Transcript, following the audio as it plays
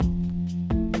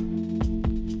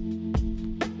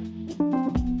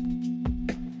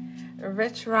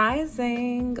Rich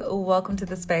Rising. Welcome to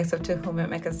the space of To Whom It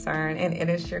May Concern, and it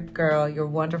is your girl, your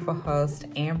wonderful host,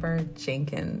 Amber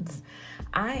Jenkins.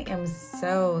 I am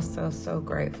so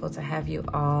grateful to have you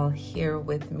all here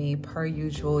with me. Per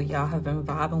usual, y'all have been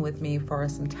vibing with me for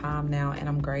some time now, and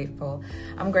I'm grateful.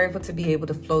 I'm grateful to be able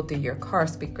to flow through your car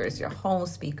speakers, your home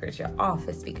speakers, your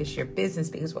office speakers, your business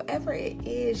speakers, whatever it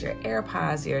is, your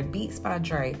AirPods, your Beats by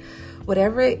Dre,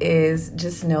 whatever it is,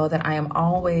 just know that I am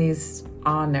always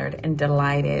honored and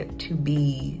delighted to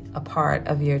be a part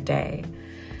of your day.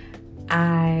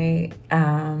 I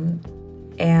am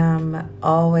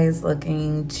always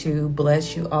looking to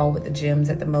bless you all with the gems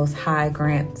that the Most High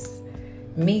grants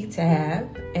me to have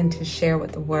and to share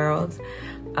with the world.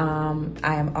 I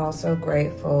am also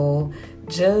grateful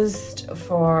just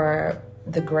for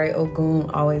the great Ogun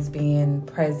always being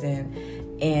present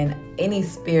in any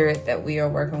spirit that we are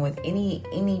working with, any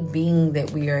being that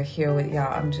we are here with,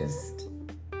 y'all. I'm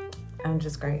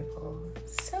just grateful.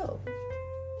 So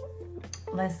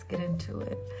let's get into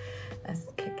it. Let's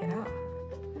kick it off.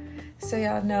 So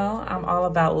y'all know I'm all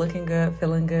about looking good,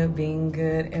 feeling good, being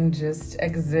good, and just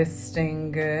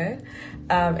existing good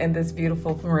in this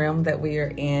beautiful realm that we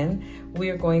are in.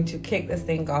 We are going to kick this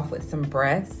thing off with some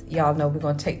breaths. Y'all know we're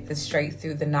going to take this straight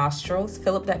through the nostrils.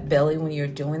 Fill up that belly when you're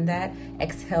doing that.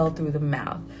 Exhale through the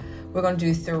mouth. We're going to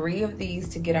do 3 of these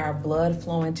to get our blood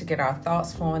flowing, to get our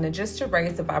thoughts flowing, and just to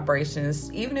raise the vibrations,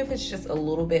 even if it's just a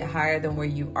little bit higher than where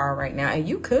you are right now. And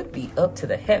you could be up to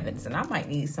the heavens, and I might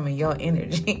need some of your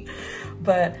energy,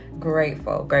 but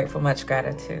grateful, much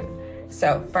gratitude.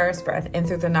 So first breath in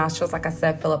through the nostrils. Like I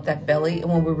said, fill up that belly.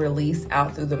 And when we release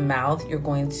out through the mouth, you're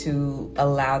going to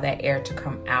allow that air to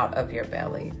come out of your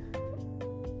belly.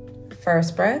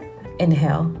 First breath,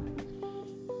 inhale.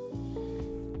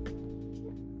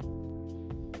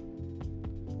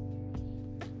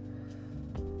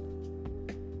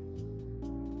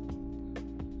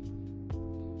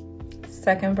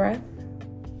 Second breath.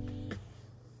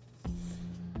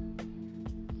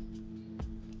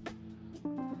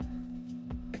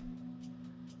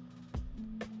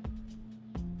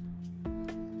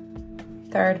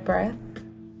 Third breath.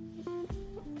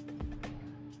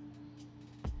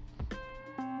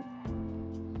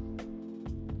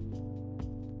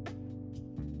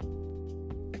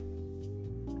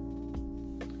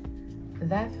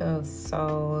 That feels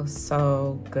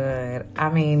so good. I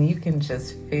mean, you can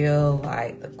just feel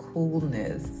like the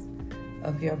coolness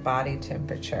of your body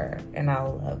temperature, and I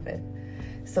love it.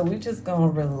 So we're just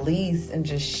going to release and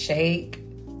just shake.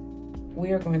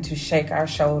 We are going to shake our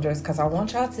shoulders because I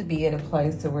want y'all to be at a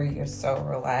place where you're so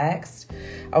relaxed.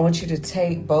 I want you to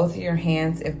take both of your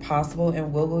hands, if possible,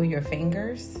 and wiggle your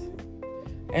fingers.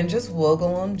 And just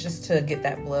wiggle them just to get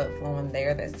that blood flowing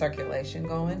there, that circulation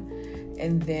going.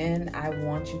 And then I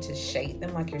want you to shake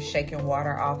them like you're shaking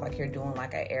water off, like you're doing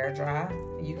like an air dry.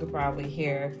 You could probably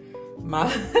hear my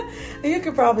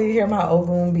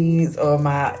Ogun beads or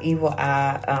my evil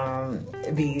eye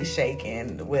beads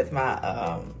shaking with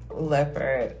my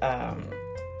leopard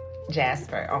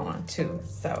jasper on too.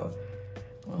 So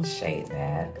we'll shake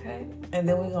that, okay? And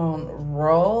then we're gonna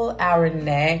roll our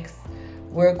necks.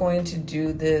 We're going to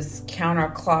do this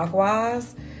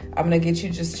counterclockwise. I'm going to get you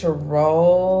just to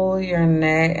roll your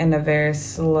neck in a very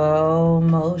slow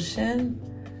motion.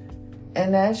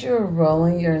 And as you're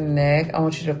rolling your neck, I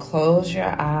want you to close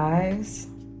your eyes.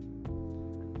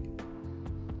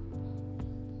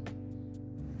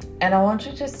 And I want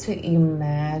you just to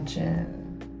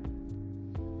imagine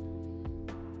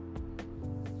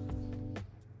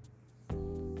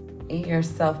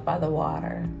yourself by the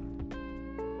water.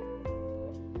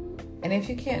 And if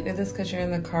you can't do this because you're in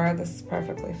the car, this is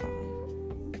perfectly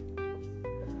fine.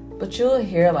 But you'll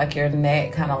hear like your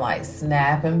neck kind of like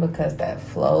snapping because that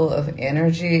flow of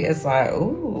energy is like,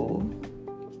 ooh.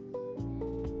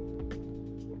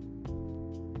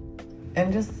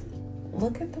 And just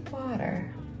look at the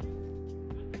water.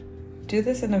 Do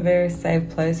this in a very safe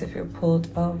place if you're pulled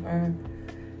over,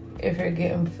 if you're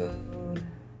getting food,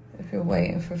 if you're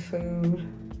waiting for food.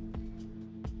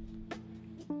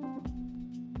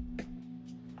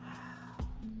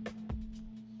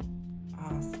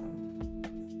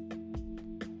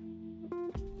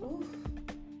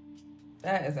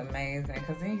 That is amazing,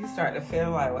 because then you start to feel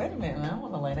like, wait a minute, I don't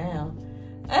want to lay down.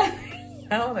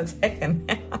 I want to take a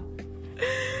nap.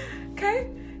 Okay,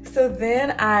 so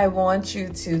then I want you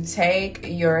to take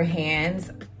your hands.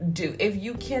 If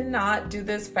you cannot do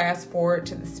this, fast forward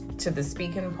to the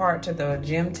speaking part, to the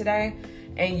gym today,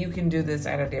 and you can do this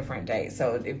at a different date.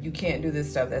 So if you can't do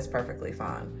this stuff, that's perfectly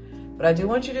fine. But I do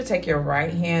want you to take your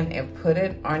right hand and put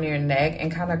it on your neck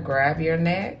and kind of grab your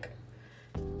neck.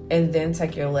 and then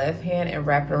take your left hand and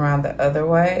wrap it around the other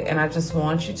way. And I just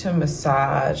want you to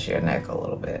massage your neck a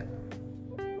little bit.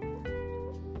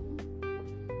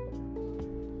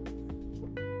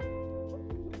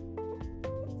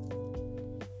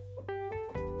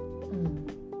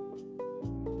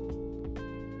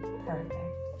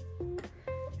 Perfect.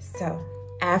 So,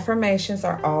 affirmations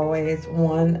are always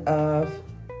one of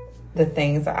the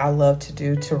things that I love to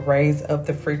do to raise up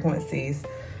the frequencies.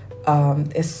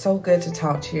 It's so good to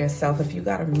talk to yourself. If you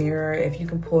got a mirror, if you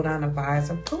can pull down a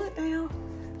visor, pull it down.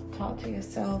 Talk to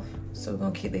yourself. So we're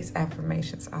going to keep these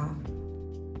affirmations off.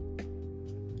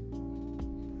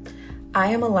 I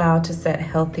am allowed to set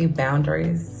healthy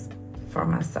boundaries for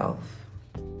myself.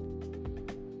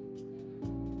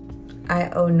 I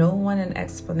owe no one an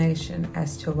explanation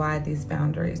as to why these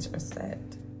boundaries are set.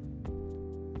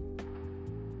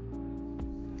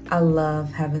 I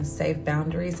love having safe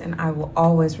boundaries, and I will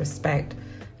always respect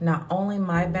not only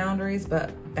my boundaries,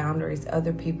 but boundaries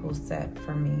other people set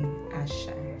for me. Ashe.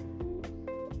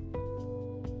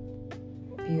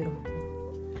 Beautiful.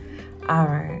 All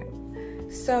right.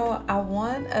 So I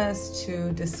want us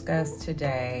to discuss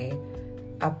today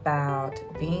about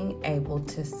being able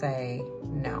to say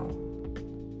no.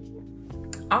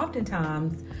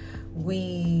 Oftentimes,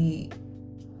 we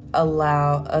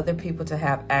allow other people to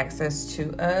have access to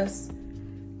us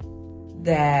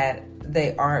that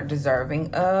they aren't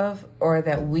deserving of, or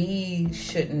that we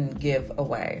shouldn't give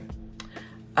away.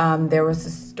 There was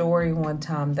a story one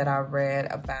time that I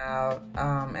read about,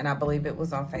 and I believe it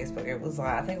was on Facebook. It was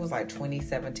I think it was like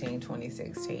 2017,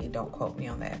 2016. Don't quote me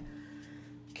on that.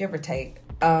 Give or take.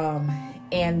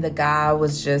 And the guy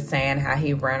was just saying how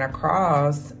he ran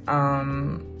across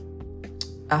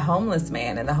a homeless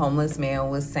man, and the homeless man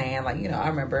was saying, like, I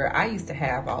remember I used to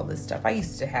have all this stuff. I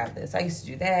used to have this. I used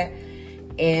to do that.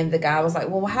 And the guy was like,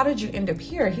 well, how did you end up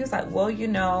here? He was like, well,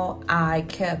 I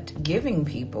kept giving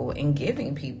people and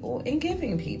giving people and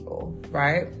giving people,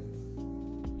 right?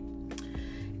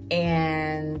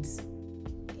 And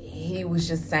he was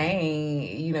just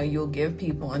saying, you'll give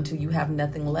people until you have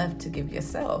nothing left to give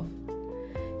yourself.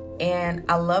 And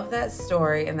I love that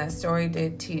story. And that story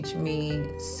did teach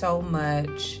me so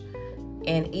much.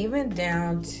 And even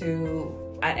down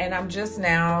to, and I'm just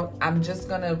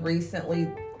going to recently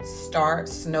start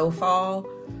Snowfall.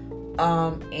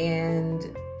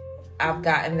 And I've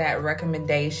gotten that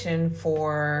recommendation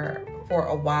for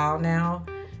a while now.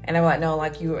 And I'm like, no,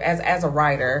 like you as a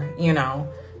writer,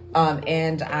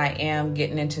 and I am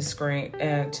getting into script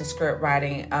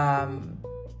writing.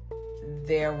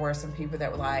 There were some people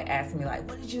that were like asking me like,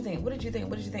 what did you think? What did you think?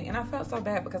 What did you think? And I felt so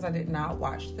bad because I did not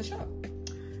watch the show.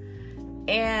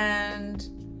 And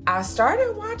I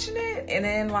started watching it, and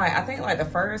then I think the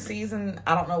first season,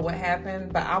 I don't know what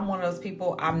happened, but I'm one of those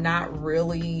people, I'm not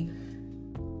really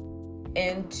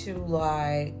into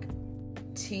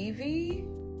TV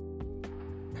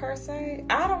per se.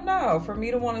 I don't know. For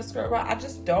me to want to script write, I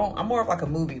just don't. I'm more of a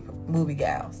movie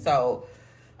gal. So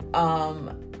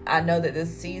I know that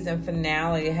this season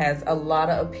finale has a lot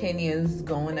of opinions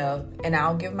going up, and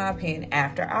I'll give my opinion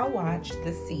after I watch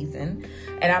this season.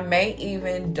 And I may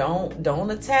even, don't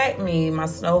attack me, my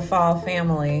Snowfall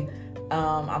family.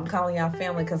 I'm calling y'all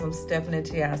family because I'm stepping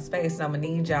into y'all space, and I'm gonna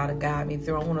need y'all to guide me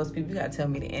through. I'm one of those people, you gotta tell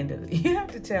me the end of it. You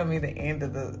have to tell me the end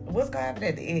of what's gonna happen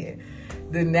at the end.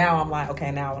 Then now I'm like,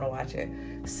 okay, now I want to watch it.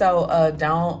 So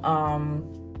don't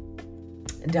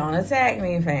attack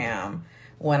me, fam,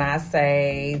 when I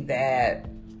say that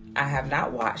I have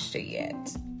not watched it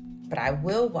yet, but I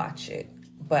will watch it.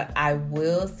 But I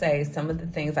will say some of the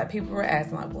things that people were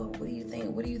asking, like, well, what do you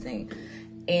think? What do you think?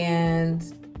 And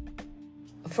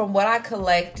from what I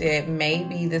collected,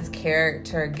 maybe this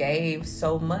character gave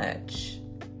so much,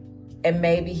 and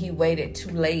maybe he waited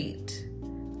too late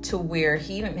to where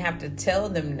he didn't have to tell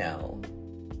them no.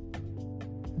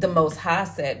 The Most High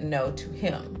said no to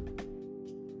him.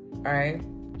 All right?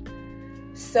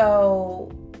 So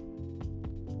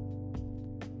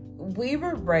we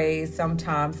were raised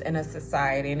sometimes in a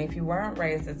society, and if you weren't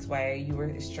raised this way, you were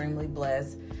extremely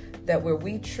blessed, that where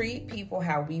we treat people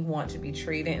how we want to be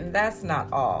treated, and that's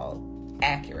not all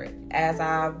accurate. As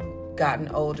I've gotten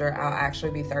older, I'll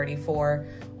actually be 34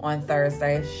 on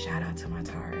Thursday. Shout out to my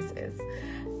Tauruses.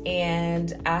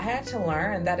 And I had to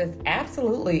learn that is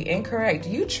absolutely incorrect.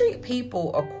 You treat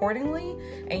people accordingly,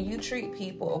 and you treat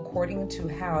people according to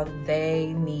how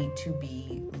they need to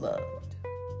be loved.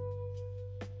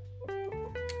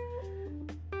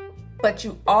 But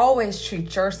you always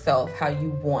treat yourself how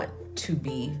you want to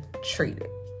be treated.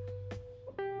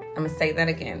 I'm going to say that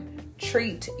again.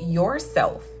 Treat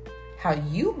yourself how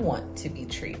you want to be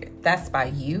treated. That's by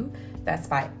you. That's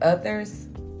by others.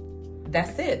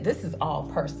 That's it. This is all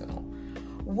personal.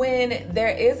 When there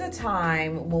is a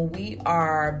time when we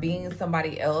are being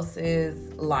somebody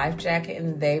else's life jacket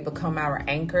and they become our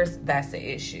anchors, that's the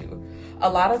issue. A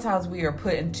lot of times we are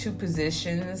put in two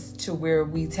positions to where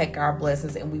we take our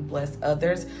blessings and we bless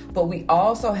others, but we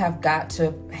also have got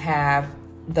to have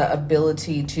the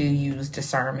ability to use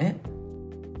discernment,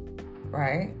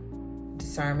 right?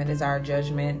 Discernment is our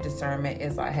judgment. Discernment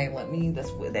is like, hey,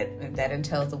 that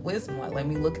entails of wisdom. Like, let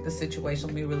me look at the situation.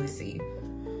 Let me really see.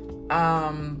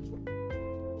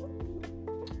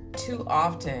 Too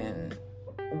often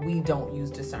we don't use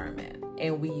discernment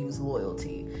and we use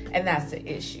loyalty, and that's the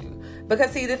issue.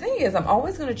 Because see, the thing is, I'm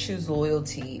always going to choose love,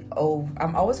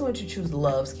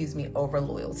 over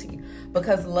loyalty,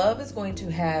 because love is going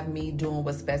to have me doing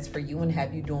what's best for you and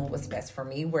have you doing what's best for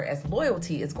me, whereas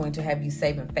loyalty is going to have you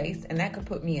saving face, and that could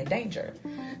put me in danger.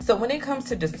 So when it comes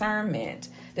to discernment,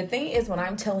 the thing is, when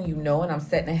I'm telling you no and I'm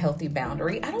setting a healthy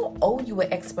boundary, I don't owe you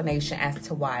an explanation as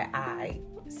to why I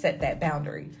set that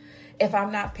boundary. If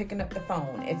I'm not picking up the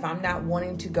phone, if I'm not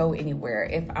wanting to go anywhere,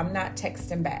 if I'm not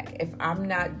texting back, if I'm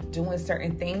not doing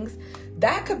certain things,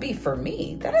 that could be for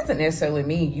me. That doesn't necessarily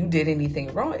mean you did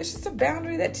anything wrong. It's just a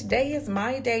boundary that today is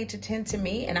my day to tend to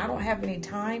me, and I don't have any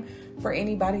time for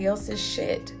anybody else's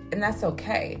shit. And that's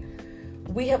okay.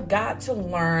 We have got to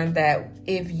learn that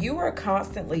if you are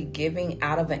constantly giving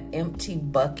out of an empty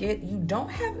bucket, you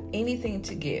don't have anything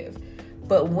to give.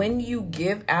 But when you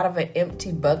give out of an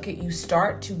empty bucket, you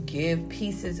start to give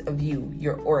pieces of you,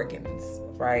 your organs,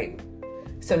 right?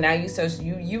 So now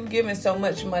you've given so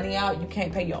much money out, you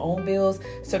can't pay your own bills.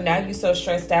 So now you're so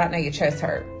stressed out, now your chest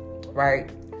hurt, right?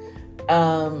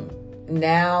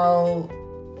 Now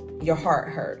your heart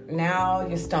hurt. Now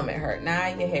your stomach hurt. Now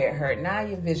your head hurt. Now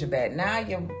your vision bad. Now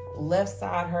your left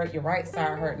side hurt. Your right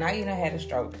side hurt. Now you done had a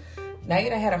stroke. Now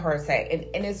you done had a heart attack.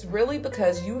 And it's really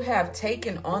because you have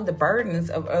taken on the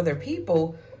burdens of other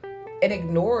people and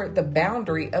ignored the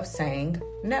boundary of saying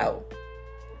no.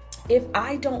 If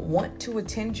I don't want to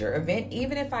attend your event,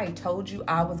 even if I told you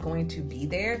I was going to be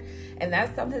there, and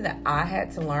that's something that I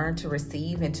had to learn to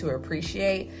receive and to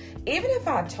appreciate, even if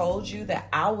I told you that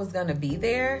I was going to be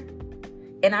there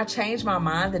and I changed my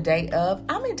mind the day of,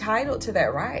 I'm entitled to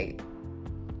that right.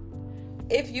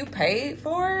 If you paid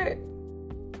for it,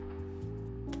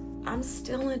 I'm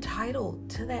still entitled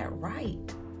to that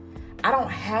right. I don't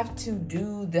have to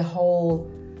do the whole,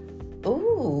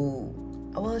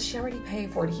 well, she already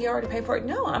paid for it. He already paid for it.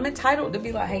 No, I'm entitled to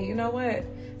be like, hey, you know what?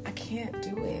 I can't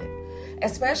do it.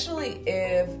 Especially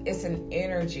if it's an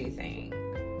energy thing,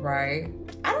 right?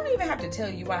 I don't even have to tell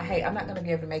you why, hey, I'm not going to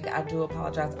be able to make it. I do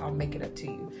apologize. I'll make it up to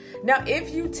you. Now,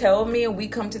 if you tell me and we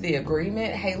come to the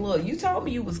agreement, hey, look, you told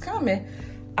me you was coming.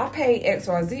 I paid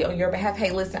XYZ on your behalf.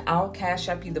 Hey, listen, I'll cash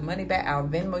up you the money back. I'll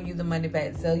Venmo you the money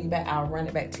back, sell you back. I'll run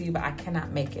it back to you, but I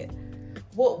cannot make it.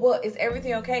 Well, is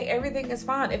everything okay? Everything is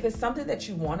fine. If it's something that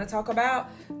you want to talk about,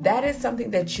 that is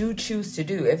something that you choose to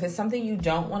do. If it's something you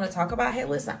don't want to talk about, hey,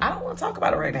 listen, I don't want to talk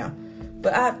about it right now,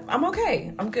 but I'm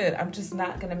okay. I'm good. I'm just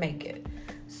not going to make it.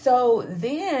 So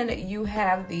then you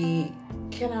have the,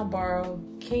 can I borrow?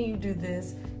 Can you do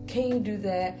this? Can you do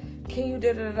that? Can you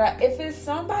da-da-da-da? If it's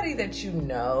somebody that you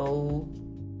know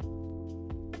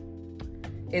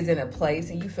is in a place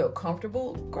and you feel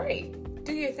comfortable, great.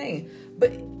 Do your thing.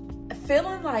 But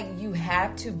feeling like you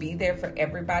have to be there for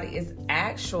everybody is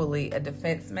actually a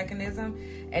defense mechanism.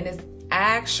 And it's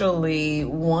actually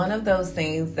one of those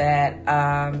things that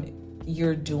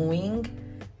you're doing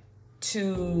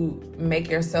to make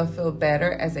yourself feel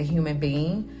better as a human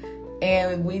being.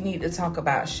 And we need to talk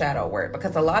about shadow work,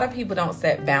 because a lot of people don't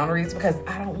set boundaries because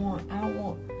I don't want,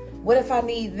 what if I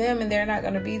need them and they're not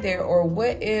going to be there? Or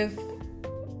what if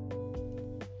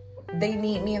they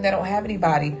need me and they don't have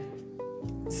anybody?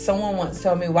 Someone once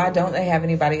told me, why don't they have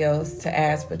anybody else to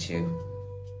ask but you?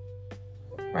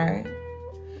 Right?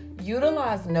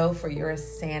 Utilize no for your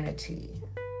sanity.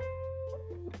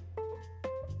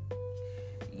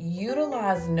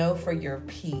 Utilize no for your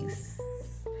peace.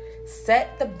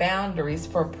 Set the boundaries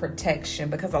for protection,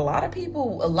 because a lot of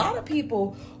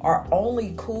people are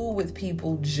only cool with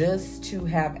people just to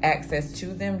have access to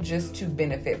them, just to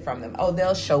benefit from them. Oh,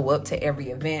 they'll show up to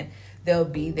every event. They'll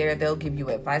be there. They'll give you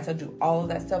advice. They'll do all of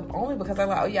that stuff only because they're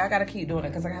like, oh yeah, I got to keep doing it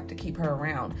because I have to keep her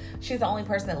around. She's the only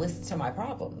person that listens to my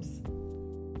problems.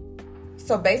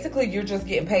 So basically you're just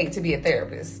getting paid to be a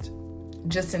therapist,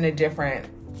 just in a different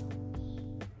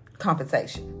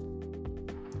compensation.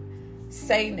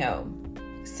 Say no.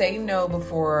 Say no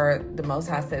before the Most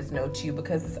High says no to you,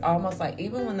 because it's almost like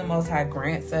even when the Most High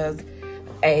grants us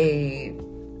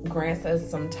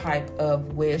some type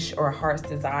of wish or heart's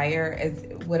desire, as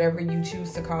whatever you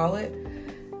choose to call it,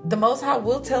 the Most High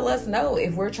will tell us no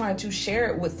if we're trying to share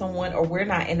it with someone or we're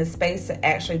not in the space to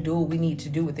actually do what we need to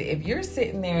do with it. If you're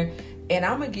sitting there and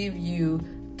I'm going to give you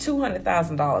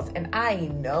 $200,000 and I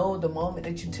know the moment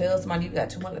that you tell somebody you got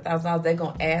 $200,000, they're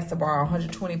going to ask to borrow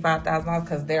 $125,000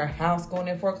 because their house going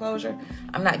in foreclosure,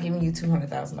 I'm not giving you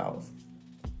 $200,000.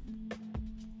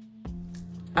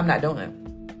 I'm not doing it.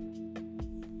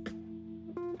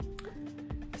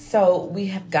 So we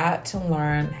have got to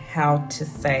learn how to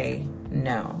say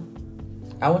no.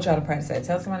 I want y'all to practice that.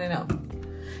 Tell somebody no.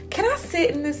 Can I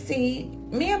sit in the seat?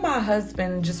 Me and my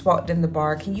husband just walked in the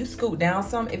bar. Can you scoot down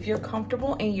some if you're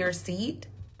comfortable in your seat?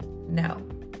 No.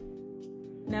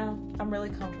 No, I'm really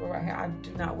comfortable right here. I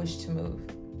do not wish to move.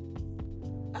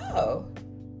 Oh.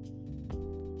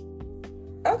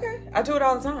 Okay. I do it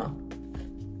all the time.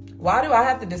 Why do I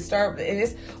have to disturb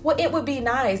it? Well, it would be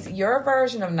nice. Your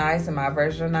version of nice and my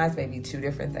version of nice may be two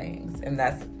different things. And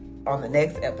that's on the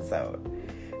next episode.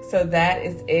 So that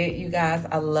is it, you guys.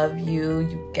 I love you,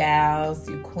 you gals,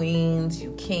 you queens,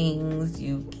 you kings,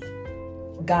 you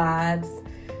gods,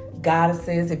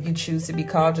 goddesses. If you choose to be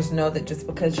called, just know that just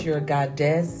because you're a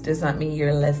goddess does not mean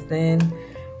you're less than.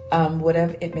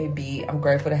 Whatever it may be, I'm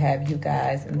grateful to have you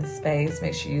guys in the space.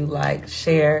 Make sure you like,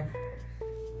 share,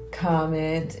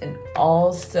 comment, and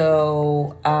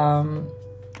also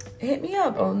hit me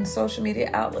up on social media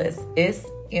outlets. It's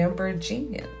Amber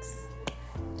Genius.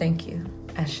 Thank you.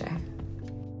 Ashe.